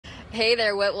Hey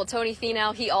there, Whit. Well, Tony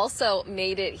Finau, he also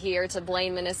made it here to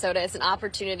Blaine, Minnesota. It's an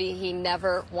opportunity he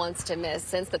never wants to miss.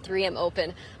 Since the 3M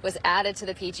Open was added to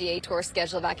the PGA Tour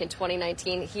schedule back in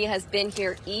 2019, he has been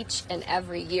here each and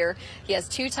every year. He has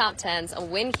 2 top 10s, a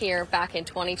win here back in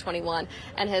 2021,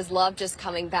 and has loved just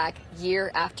coming back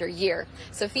year after year.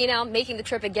 So Finau making the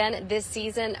trip again this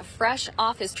season, fresh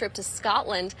off his trip to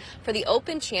Scotland for the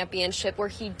Open Championship, where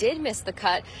he did miss the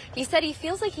cut. He said he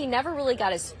feels like he never really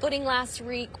got his footing last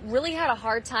week, really had a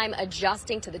hard time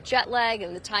adjusting to the jet lag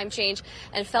and the time change,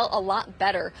 and felt a lot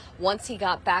better once he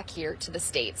got back here to the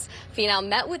States. Finau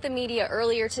met with the media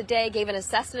earlier today, gave an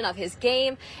assessment of his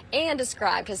game, and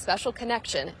described his special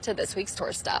connection to this week's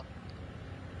tour stop.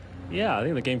 Yeah, I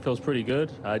think the game feels pretty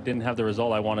good. I didn't have the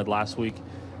result I wanted last week.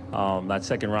 That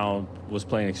second round was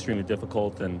playing extremely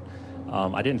difficult, and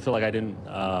I didn't feel like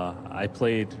I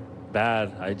played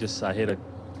bad. I hit a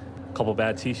couple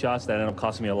bad tee shots that ended up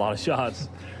costing me a lot of shots.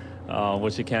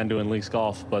 Which you can do in links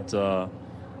golf, but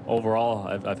overall,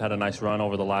 I've had a nice run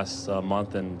over the last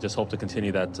month, and just hope to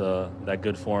continue that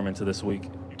good form into this week.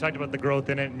 You talked about the growth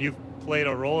in it, and you've played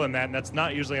a role in that, and that's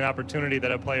not usually an opportunity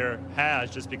that a player has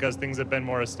just because things have been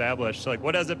more established. So, like,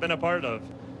 what has it been a part of?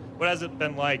 What has it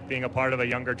been like being a part of a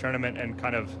younger tournament and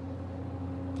kind of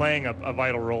playing a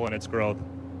vital role in its growth?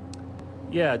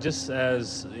 Yeah, just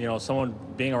as, you know, someone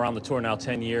being around the tour now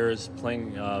 10 years,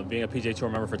 playing, being a PGA Tour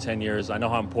member for 10 years, I know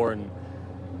how important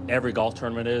every golf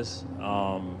tournament is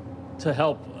to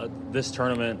help this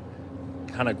tournament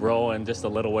kind of grow in just a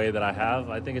little way that I have.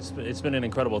 I think it's been an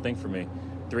incredible thing for me.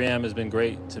 3M has been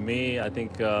great to me. I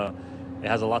think it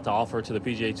has a lot to offer to the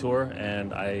PGA Tour,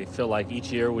 and I feel like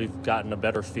each year we've gotten a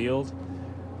better field.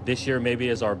 This year maybe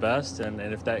is our best, and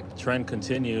if that trend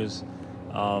continues,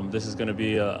 this is going to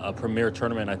be a premier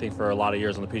tournament, I think, for a lot of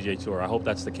years on the PGA Tour. I hope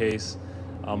that's the case.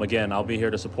 Again, I'll be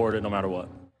here to support it no matter what.